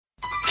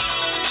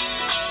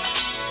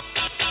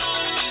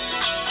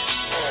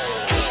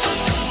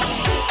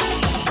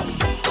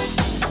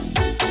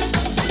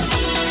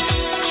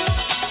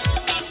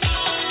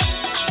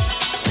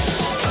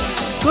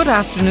Good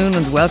afternoon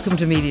and welcome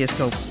to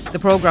Mediascope, the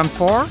programme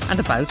for and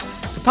about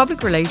the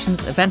public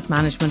relations, event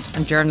management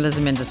and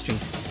journalism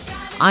industries.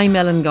 I'm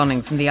Ellen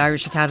Gunning from the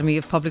Irish Academy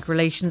of Public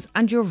Relations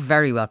and you're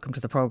very welcome to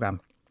the programme.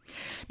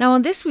 Now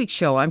on this week's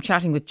show I'm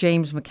chatting with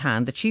James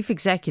McCann, the Chief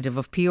Executive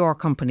of PR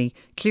company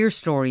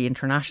ClearStory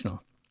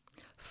International.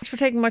 Thanks for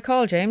taking my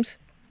call, James.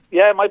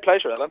 Yeah, my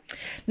pleasure, Ellen.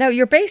 Now,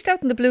 you're based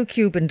out in the Blue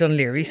Cube in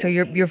Dunleary, so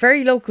you're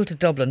very local to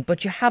Dublin,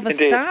 but you have a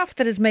staff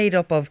that is made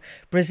up of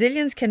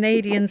Brazilians,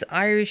 Canadians,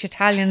 Irish,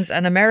 Italians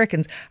and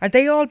Americans. Are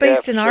they all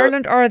based in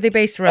Ireland or are they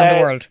based around the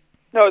world?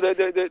 No, they're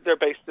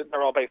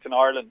all based in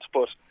Ireland,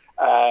 but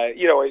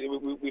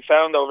we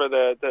found over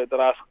the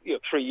last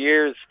 3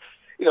 years,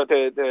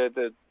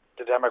 the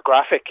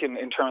demographic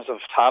in terms of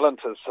talent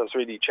has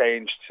really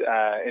changed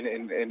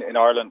in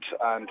Ireland,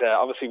 and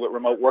obviously with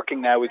remote working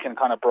now we can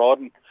kind of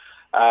broaden.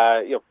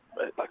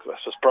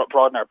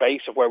 Broaden our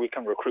base of where we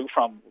can recruit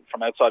from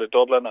outside of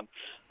Dublin, and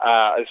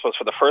I suppose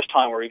for the first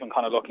time we're even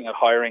kind of looking at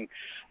hiring,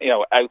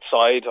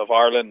 outside of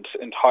Ireland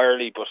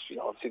entirely. But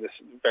obviously there's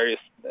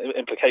various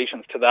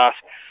implications to that.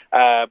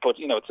 But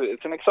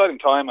it's an exciting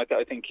time. I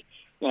think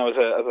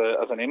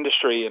as an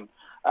industry,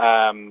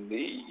 and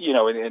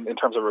in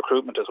terms of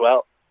recruitment as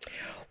well.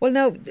 Well,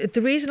 now,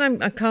 the reason I'm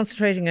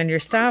concentrating on your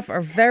staff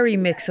are very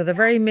mixed. So they're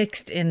very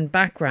mixed in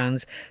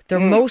backgrounds. They're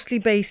mostly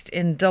based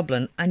in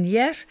Dublin. And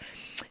yet,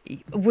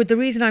 the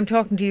reason I'm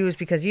talking to you is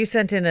because you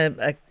sent in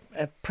a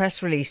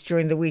press release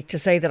during the week to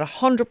say that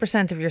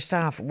 100% of your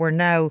staff were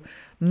now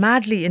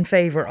madly in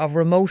favour of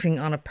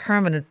remoting on a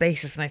permanent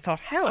basis. And I thought,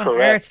 how on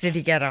earth did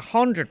he get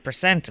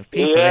 100% of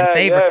people in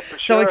favour? Yeah, for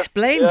so sure.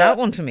 Explain that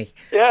one to me.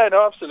 Yeah,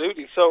 no,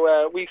 absolutely.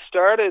 So we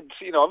started,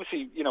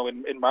 obviously,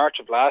 in March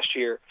of last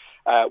year,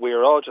 we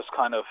were all just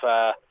kind of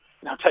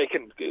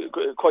taken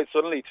quite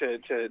suddenly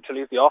to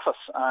leave the office,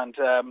 and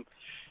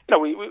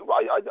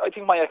I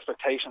think my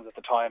expectations at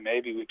the time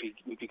maybe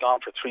we'd be gone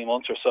for 3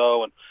 months or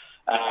so, and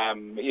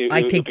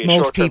I think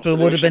most people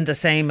would have been the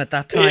same at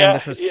that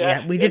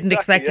time. We didn't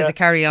expect it to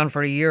carry on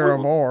for a year or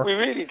more. We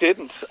really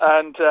didn't,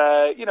 and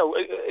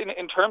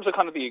in terms of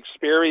kind of the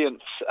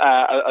experience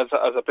as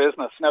a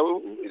business,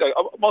 now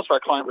most of our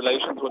client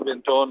relations would have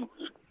been done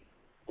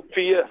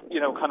via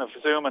kind of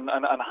Zoom and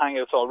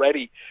Hangouts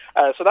already,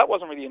 so that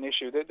wasn't really an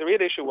issue. The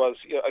real issue was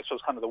I suppose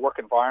kind of the work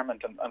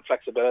environment and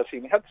flexibility.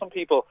 And we had some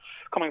people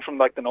coming from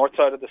like the north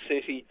side of the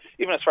city,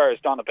 even as far as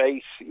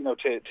Donabase,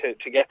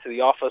 to get to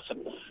the office,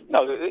 and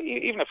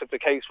even if it's a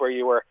case where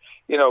you were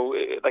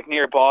like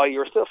nearby, you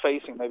were still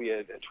facing maybe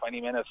a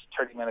 20-minute,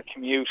 30-minute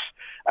commute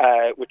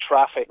with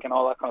traffic and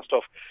all that kind of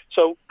stuff.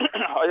 So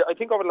I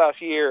think over the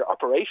last year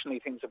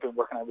operationally things have been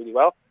working out really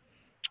well.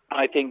 And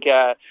I think,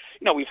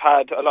 we've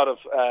had a lot of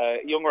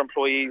younger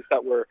employees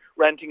that were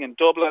renting in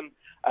Dublin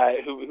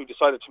who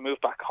decided to move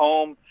back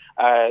home.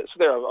 So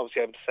they're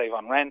obviously able to save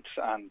on rent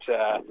and,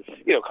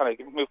 kind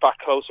of move back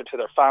closer to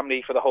their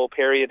family for the whole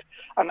period.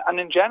 And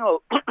in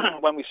general,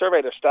 when we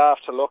surveyed our staff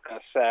to look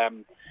at,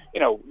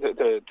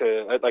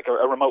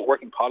 a remote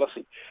working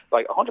policy,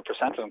 like 100%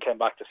 of them came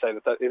back to say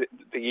that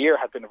the year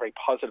had been a very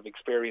positive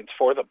experience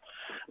for them.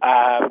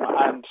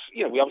 And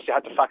we obviously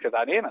had to factor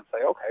that in and say,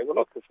 okay, well,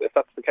 look, if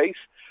that's the case,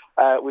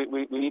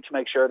 we need to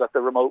make sure that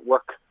the remote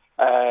work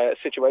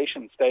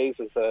situation stays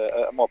as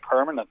a more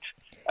permanent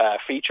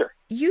feature.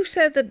 You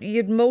said that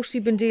you'd mostly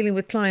been dealing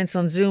with clients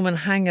on Zoom and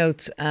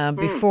Hangouts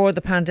before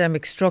the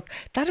pandemic struck.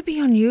 That'd be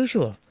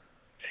unusual.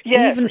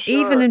 Yeah,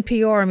 even in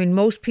PR, I mean,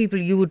 most people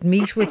you would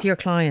meet with your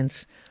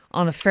clients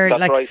on a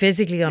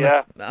physically on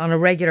a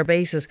regular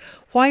basis.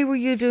 Why were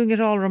you doing it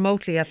all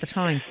remotely at the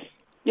time?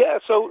 Yeah,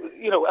 so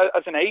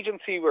as an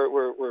agency,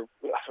 we're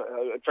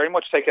very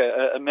much take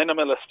a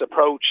minimalist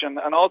approach, and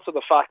also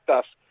the fact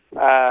that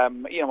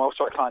most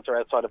of our clients are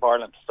outside of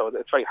Ireland, so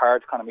it's very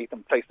hard to kind of meet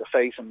them face to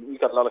face. And we've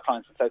got a lot of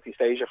clients in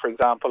Southeast Asia, for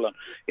example,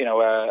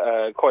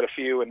 and quite a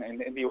few in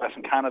the US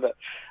and Canada.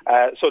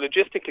 So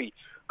logistically,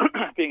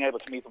 being able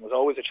to meet them was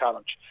always a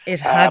challenge.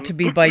 It had to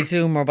be by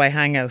Zoom or by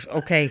Hangout.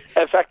 Okay.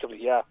 Effectively,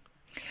 yeah.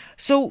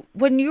 So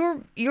when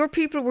your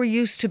people were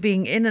used to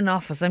being in an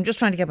office, I'm just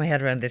trying to get my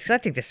head around this because I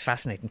think this is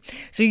fascinating.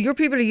 So your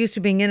people are used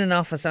to being in an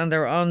office and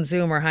they're on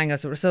Zoom or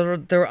Hangouts, so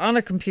they're on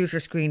a computer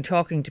screen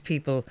talking to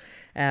people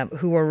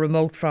who are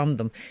remote from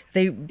them.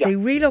 They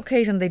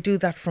relocate and they do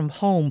that from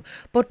home.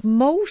 But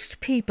most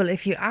people,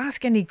 if you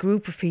ask any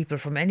group of people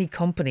from any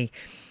company,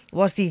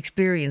 was the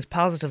experience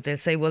positive? They'll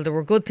say, well, there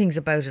were good things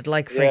about it,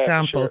 like, for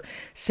example,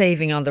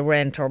 saving on the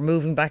rent or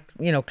moving back,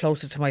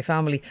 closer to my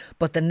family.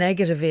 But the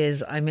negative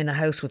is I'm in a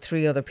house with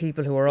 3 other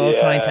people who are all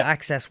trying to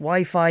access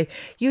Wi-Fi.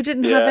 You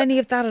didn't have any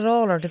of that at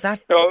all, or did that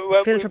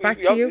filter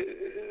back to you?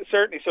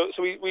 Certainly. So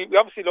we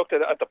obviously looked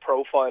at the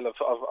profile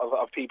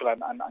of people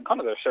and kind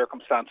of their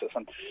circumstances.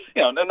 And,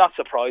 not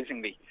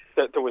surprisingly,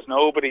 that there was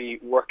nobody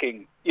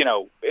working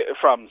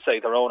from, say,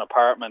 their own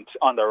apartment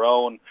on their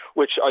own,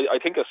 which I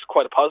think is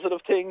quite a positive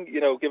thing,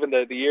 given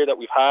the year that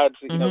we've had,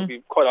 it'd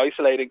be quite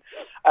isolating.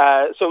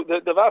 So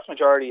the vast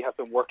majority have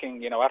been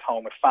working, at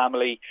home with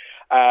family.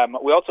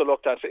 We also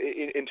looked at,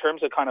 in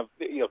terms of kind of,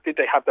 did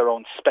they have their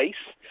own space,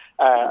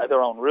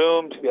 their own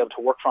room to be able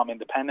to work from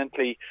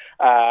independently?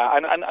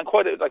 And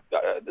quite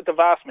the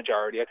vast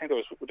majority, I think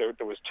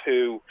there was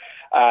two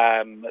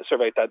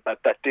surveyed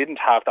that didn't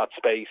have that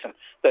space, and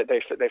that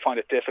they find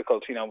it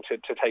difficult,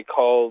 to take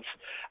calls.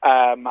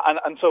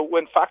 And so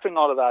when factoring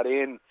all of that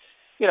in,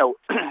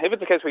 if it's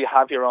the case where you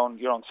have your own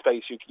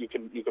space, you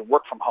can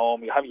work from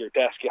home. You have your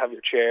desk, you have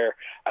your chair,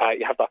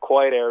 you have that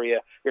quiet area.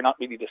 You're not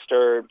really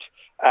disturbed.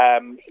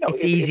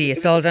 It's easy.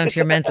 It's all down to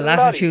your mental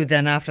attitude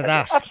then after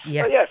that.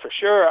 Yeah, for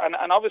sure.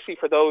 And obviously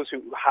for those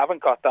who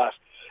haven't got that,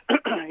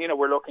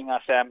 we're looking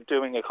at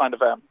doing a kind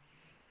of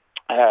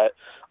I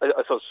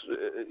suppose,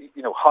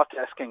 hot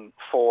desking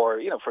for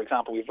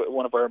example, we've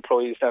one of our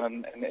employees down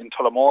in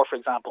Tullamore, for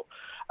example,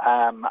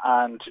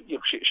 and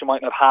she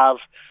might not have,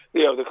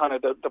 the kind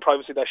of the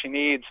privacy that she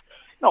needs.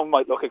 We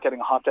might look at getting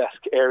a hot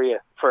desk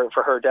area for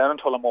her down in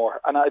Tullamore,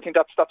 and I think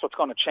that's what's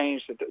going to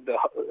change the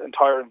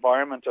entire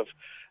environment of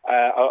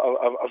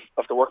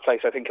the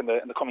workplace. I think in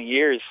the coming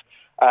years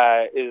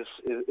is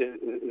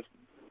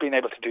being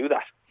able to do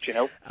that.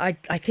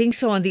 I think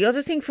so. And the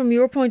other thing from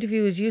your point of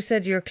view is you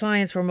said your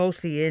clients were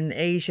mostly in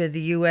Asia,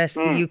 the US,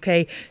 the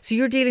UK. So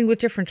you're dealing with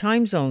different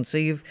time zones. So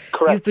you've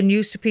been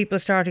used to people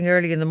starting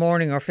early in the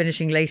morning or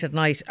finishing late at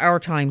night, our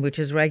time, which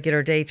is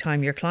regular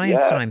daytime, your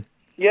clients' time.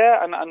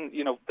 Yeah, and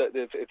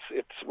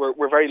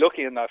we're very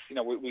lucky in that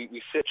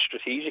we sit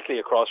strategically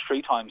across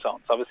 3 time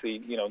zones. Obviously,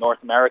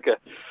 North America,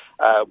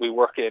 we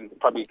work in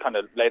probably kind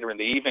of later in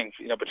the evening,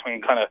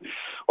 between kind of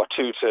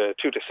 2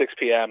 to 6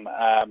 p.m.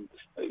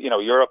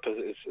 Europe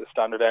is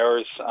standard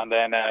hours, and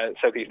then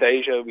Southeast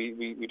Asia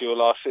we do a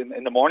lot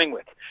in the morning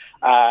with.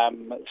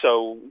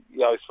 So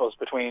I suppose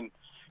between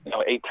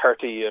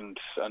 8:30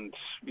 and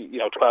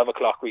 12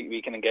 o'clock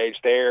we can engage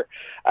there.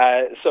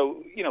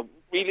 So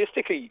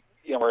realistically,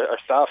 our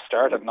staff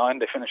start at 9,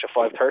 they finish at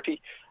 5:30.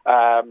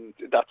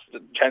 That's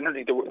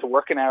generally the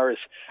working hours.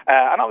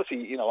 And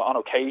obviously, on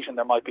occasion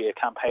there might be a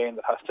campaign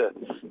that has to,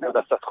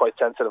 that's quite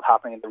sensitive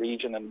happening in the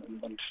region,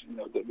 and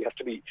we have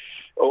to be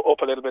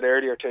up a little bit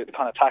earlier to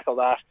kind of tackle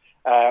that,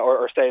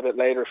 or stay a bit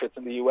later if it's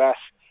in the US.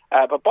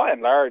 But by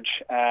and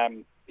large,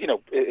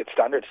 it's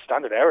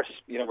standard hours.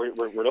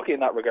 We're lucky in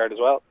that regard as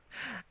well.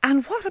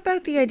 And what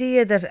about the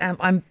idea that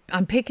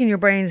I'm picking your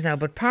brains now,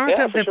 but part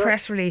of the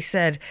press release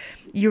said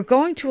you're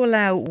going to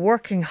allow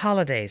working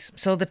holidays,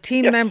 so the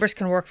team members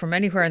can work from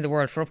anywhere in the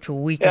world for up to a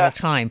week at a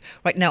time.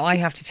 Right now, I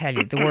have to tell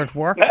you, the word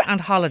work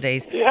and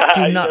holidays do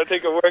not. I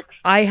think it works.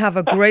 I have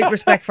a great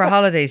respect for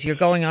holidays. You're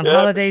going on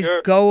holidays,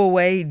 go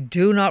away,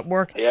 do not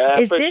work. Yeah,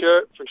 is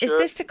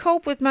this to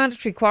cope with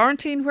mandatory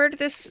quarantine? Where did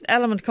this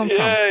element come from?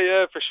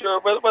 Yeah, for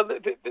sure. Well,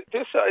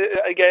 this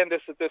again,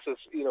 this is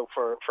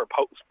for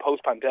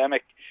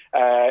post-pandemic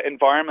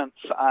environments,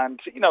 and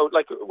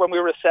when we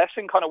were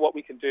assessing kind of what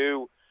we can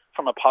do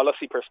from a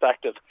policy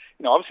perspective,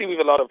 obviously we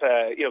have a lot of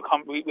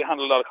we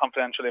handle a lot of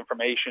confidential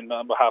information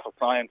on behalf of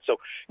clients, so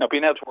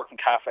being able to work in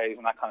cafes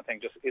and that kind of thing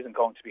just isn't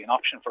going to be an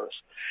option for us.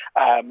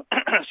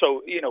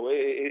 So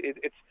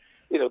it's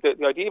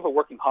the idea of a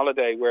working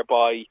holiday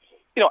whereby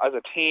as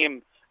a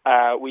team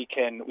we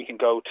can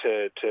go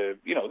to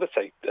let's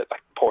say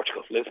like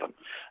Portugal, Lisbon,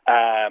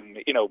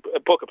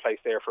 book a place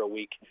there for a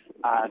week,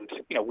 and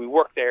we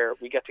work there,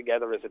 we get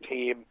together as a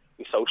team,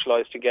 we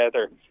socialise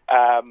together,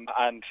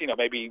 and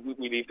maybe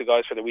we leave the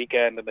guys for the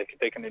weekend and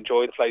they can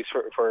enjoy the place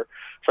for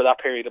that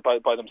period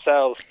by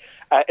themselves.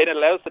 It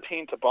allows the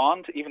team to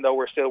bond even though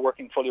we're still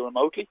working fully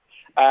remotely,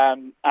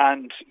 and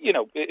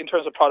in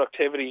terms of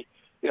productivity,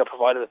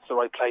 provided it's the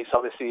right place,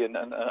 obviously, and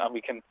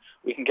we can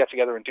get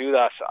together and do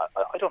that.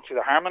 I don't see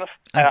the harm in it.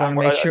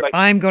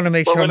 I'm going to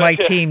make sure my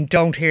team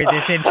don't hear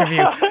this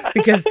interview,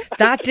 because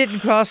that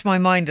didn't cross my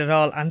mind at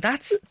all, and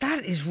that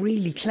is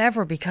really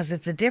clever, because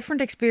it's a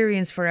different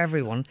experience for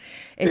everyone.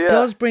 It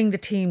does bring the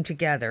team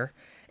together.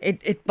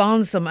 It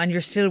bonds them, and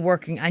you're still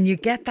working, and you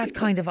get that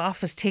kind of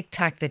office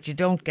tic-tac that you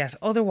don't get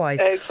otherwise.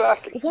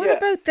 Exactly. What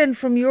about then,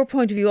 from your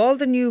point of view, all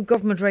the new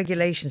government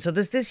regulations? So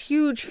there's this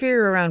huge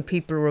fear around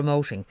people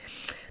remoting,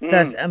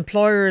 that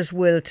employers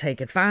will take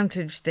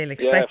advantage. They'll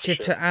expect you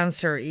to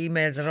answer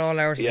emails at all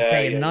hours of the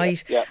day and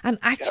night. And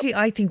actually,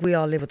 I think we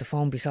all live with the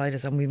phone beside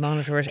us and we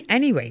monitor it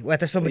anyway,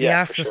 whether somebody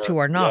asks us to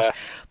or not.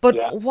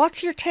 But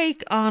what's your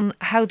take on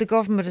how the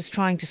government is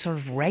trying to sort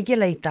of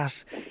regulate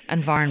that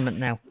environment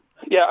now?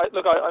 Yeah,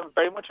 look, I'm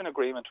very much in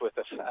agreement with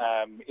it.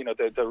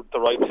 The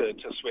right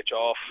to switch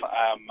off,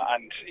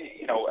 and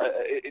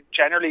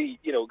generally,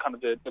 kind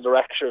of the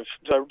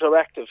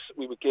directives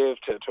we would give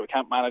to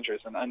account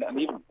managers, and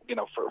even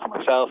for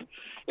myself,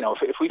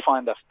 if we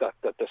find that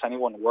there's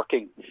anyone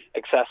working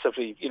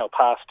excessively,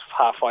 past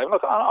 5:30,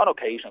 look, on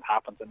occasion it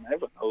happens, and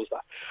everyone knows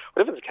that.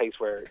 But if it's a case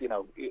where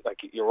like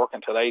you're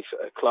working till 8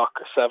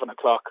 o'clock or 7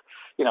 o'clock,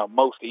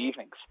 most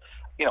evenings,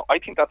 I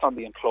think that's on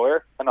the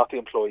employer and not the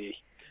employee.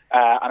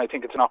 And I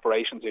think it's an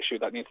operations issue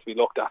that needs to be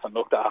looked at and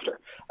looked after.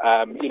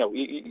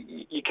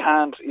 You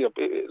can't,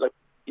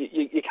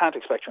 you can't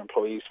expect your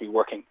employees to be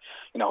working,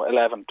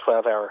 11,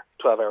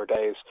 12-hour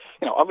days.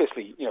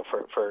 Obviously,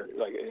 for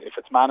like if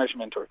it's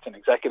management or it's an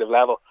executive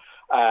level,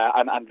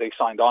 and they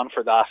signed on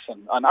for that,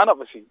 and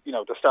obviously,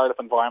 the startup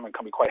environment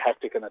can be quite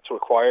hectic and it's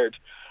required.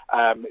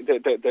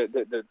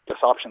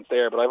 There's options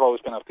there, but I've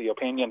always been of the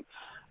opinion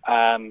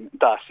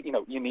that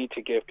you need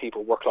to give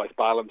people work-life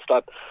balance.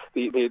 That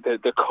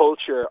the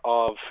culture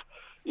of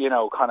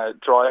kind of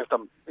drive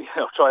them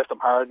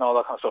hard and all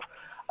that kind of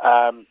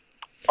stuff.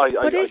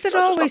 But is it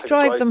always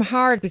drive them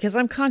hard? Because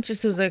I'm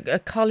conscious there was a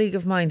colleague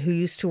of mine who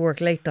used to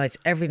work late nights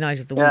every night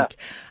of the week,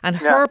 and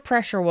her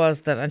pressure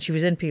was that, and she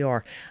was in PR,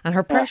 and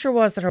her pressure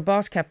was that her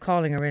boss kept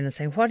calling her in and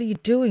saying, "What are you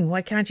doing?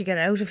 Why can't you get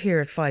out of here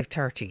at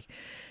 5:30?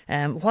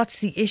 What's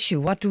the issue?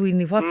 What do we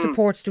need? What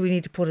supports do we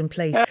need to put in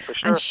place?" Yeah, for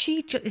sure. And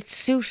it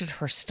suited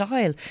her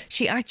style.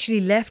 She actually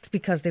left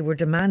because they were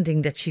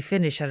demanding that she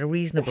finish at a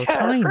reasonable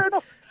time. Fair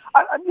enough.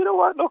 And you know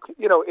what? Look,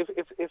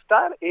 if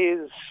that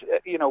is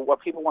what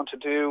people want to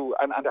do,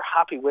 and they're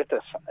happy with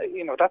it,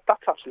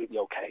 that's absolutely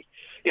okay.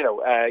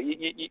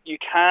 You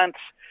can't.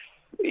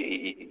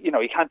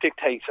 You can't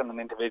dictate on an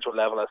individual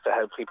level as to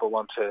how people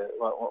want to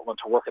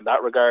work in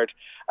that regard.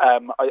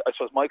 I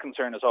suppose my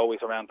concern is always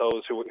around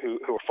those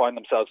who find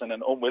themselves in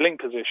an unwilling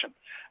position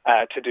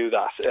to do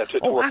that.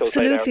 To work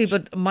absolutely. Those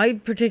but my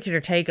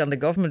particular take on the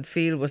government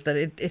feel was that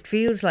it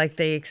feels like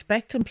they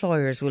expect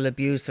employers will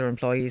abuse their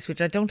employees,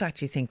 which I don't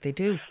actually think they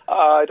do.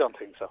 I don't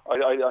think so.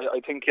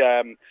 I think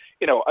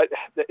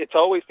it's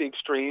always the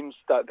extremes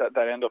that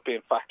end up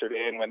being factored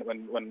in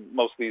when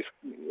most of these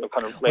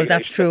kind of regulations. Well,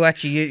 that's true.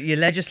 Actually,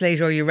 you legislate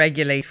or you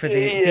regulate for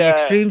the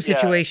extreme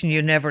situation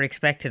you never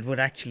expected would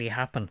actually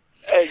happen.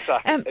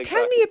 Exactly.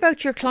 Tell me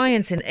about your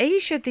clients in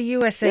Asia, the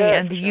USA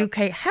and the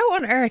UK. How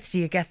on earth do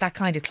you get that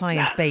kind of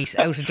client base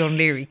out of Dún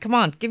Laoghaire? Come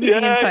on, give me the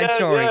inside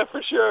story. Yeah,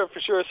 for sure.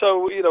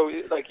 So,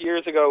 like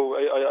years ago,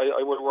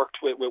 I would have worked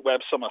with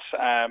Web Summit,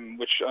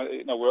 which,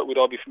 we'd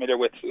all be familiar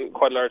with,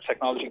 quite a large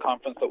technology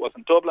conference that was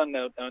in Dublin,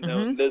 now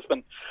in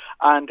Lisbon.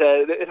 And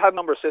it had a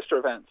number of sister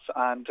events.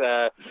 And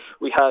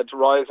we had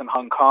Rise in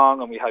Hong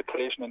Kong, and we had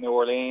Collision in New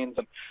Orleans.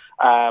 And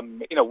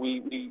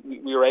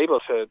we were able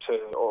to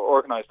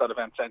organise that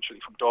event essentially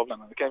from Dublin,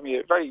 and it gave me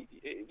a very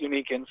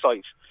unique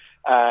insight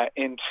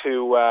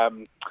into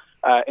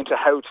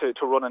how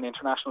to run an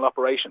international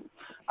operation.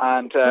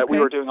 And we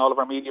were doing all of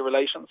our media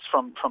relations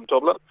from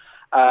Dublin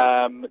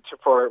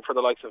for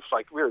the likes of,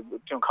 like, we were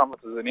doing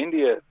conferences in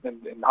India,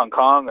 in Hong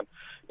Kong, and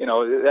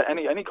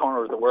any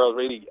corner of the world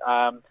really.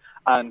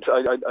 And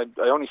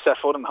I only set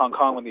foot in Hong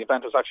Kong when the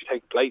event was actually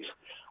taking place.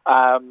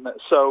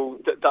 So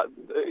that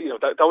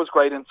was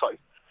great insight.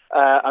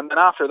 And then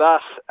after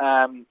that,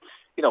 I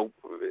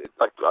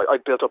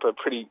built up a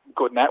pretty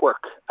good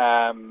network,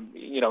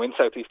 in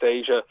Southeast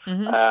Asia,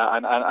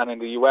 and in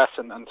the US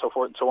and so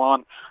forth and so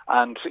on.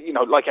 And,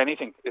 like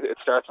anything, it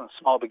starts in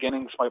small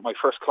beginnings. My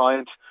first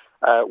client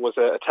was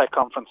a tech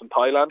conference in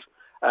Thailand.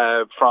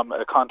 From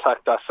a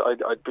contact that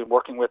I'd been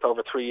working with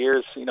over 3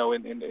 years, in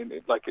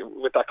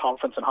with that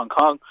conference in Hong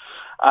Kong,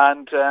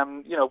 and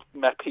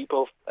met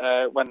people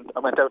when I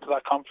went out to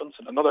that conference,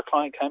 and another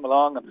client came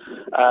along, and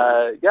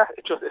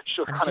it just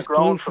kind of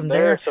grown from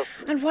there. So,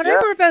 and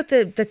whatever about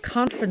the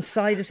conference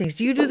side of things,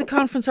 do you do the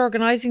conference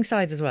organising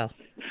side as well?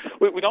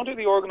 We don't do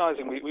the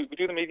organising. We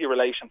do the media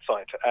relations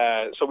side.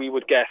 So we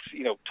would get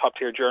top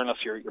tier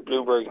journalists, your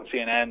Bloombergs and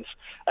CNNs,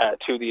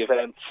 to the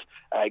events.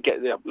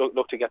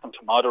 Look to get them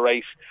to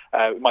moderate.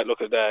 We might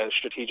look at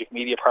strategic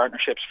media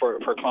partnerships for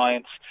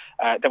clients.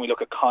 Then we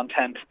look at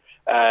content.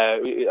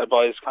 We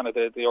advise kind of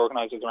the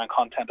organisers around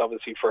content,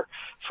 obviously for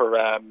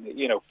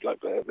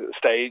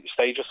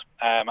stages,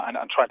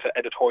 and trying to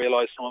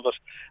editorialise some of it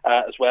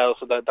as well,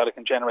 so that it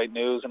can generate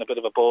news and a bit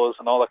of a buzz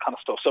and all that kind of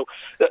stuff. So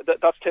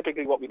that's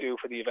typically what we do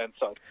for the event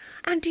side.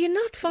 And do you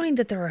not find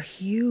that there are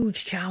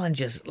huge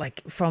challenges,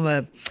 like from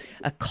a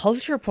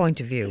culture point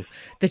of view,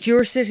 that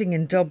you're sitting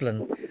in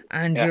Dublin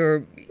and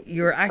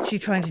you're actually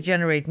trying to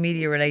generate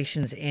media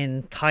relations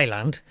in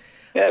Thailand?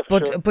 Yeah,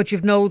 but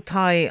you've no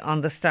Thai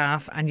on the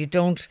staff, and you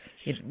don't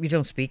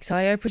speak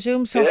Thai, I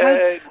presume. So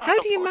how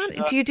do you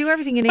manage? Do you do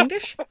everything in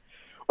English?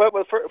 Well,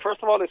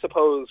 first of all, I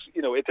suppose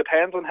it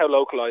depends on how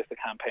localized the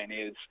campaign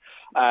is.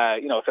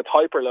 If it's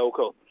hyper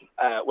local,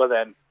 well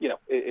then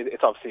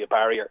it's obviously a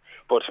barrier.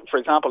 But for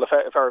example,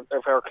 if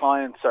our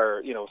clients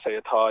are say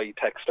a Thai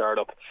tech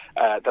startup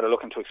that are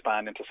looking to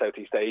expand into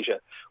Southeast Asia,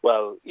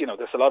 well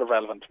there's a lot of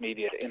relevant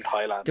media in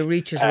Thailand. The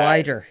reach is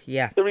wider,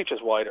 yeah. The reach is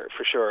wider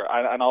for sure,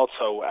 and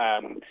also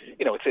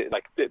it's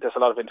like there's a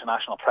lot of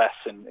international press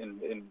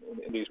in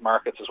these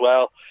markets as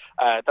well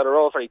that are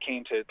all very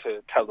keen to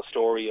tell the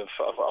story of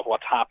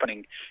what's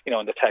happening in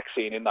the tech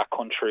scene in that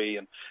country,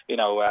 and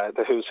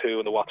the who's who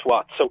and the what's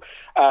what. So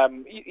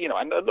and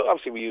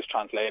obviously we use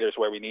translators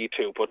where we need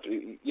to, but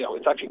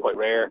it's actually quite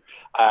rare.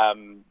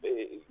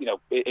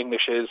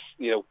 English is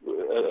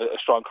a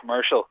strong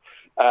commercial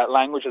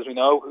language, as we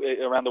know,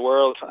 around the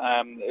world,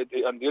 and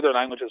the other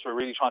languages we're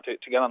really trying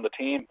to get on the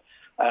team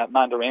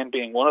Mandarin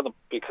being one of them,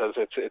 because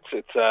it's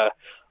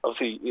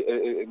obviously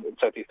in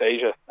Southeast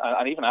Asia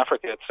and even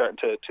Africa, it's starting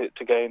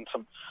to gain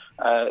some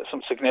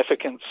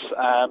significance.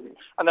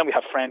 And then we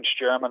have French,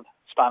 German,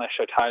 Spanish,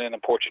 Italian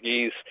and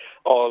Portuguese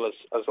all as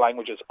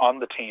languages on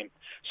the team.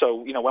 So,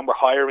 when we're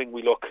hiring,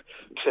 we look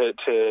to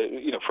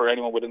for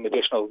anyone with an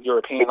additional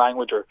European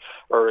language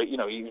or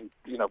even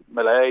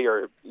Malay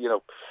or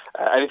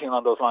anything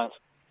along those lines.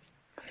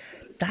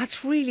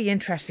 That's really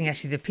interesting,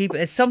 actually.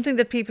 It's something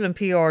that people in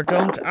PR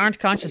aren't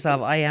conscious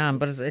of. I am,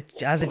 but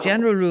as a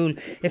general rule,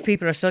 if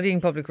people are studying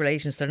public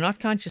relations, they're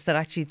not conscious that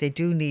actually they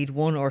do need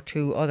one or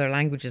two other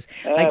languages.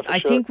 I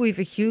think we've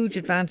a huge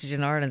advantage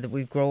in Ireland that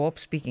we grow up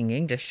speaking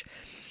English.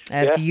 The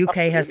UK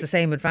absolutely. has the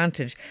same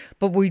advantage,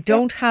 but we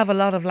don't have a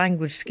lot of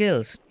language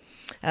skills.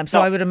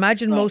 So I would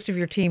imagine most of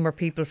your team are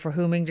people for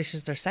whom English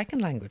is their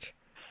second language.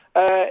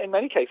 In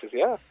many cases,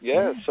 yeah.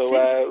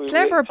 So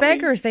clever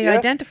beggars. They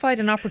identified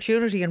an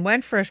opportunity and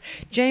went for it.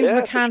 James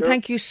McCann,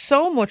 thank you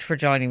so much for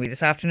joining me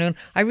this afternoon.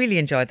 I really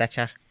enjoyed that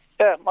chat.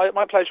 Yeah,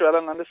 my pleasure,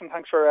 Ellen. And listen,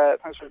 thanks for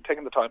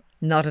taking the time.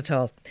 Not at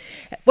all.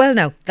 Well,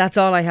 now, that's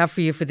all I have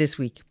for you for this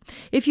week.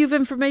 If you have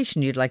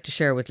information you'd like to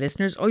share with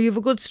listeners, or you have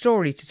a good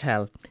story to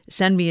tell,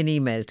 send me an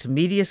email to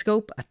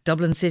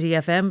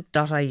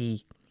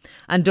mediascope@dublincityfm.ie.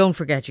 And don't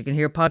forget, you can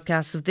hear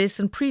podcasts of this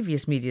and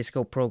previous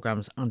Mediascope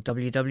programmes on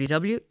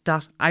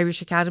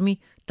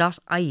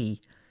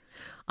www.irishacademy.ie.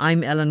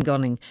 I'm Ellen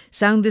Gunning.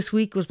 Sound this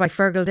week was by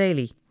Fergal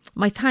Daly.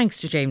 My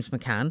thanks to James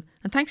McCann,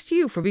 and thanks to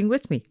you for being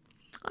with me.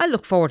 I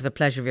look forward to the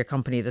pleasure of your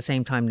company at the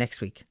same time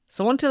next week.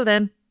 So until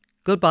then,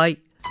 goodbye.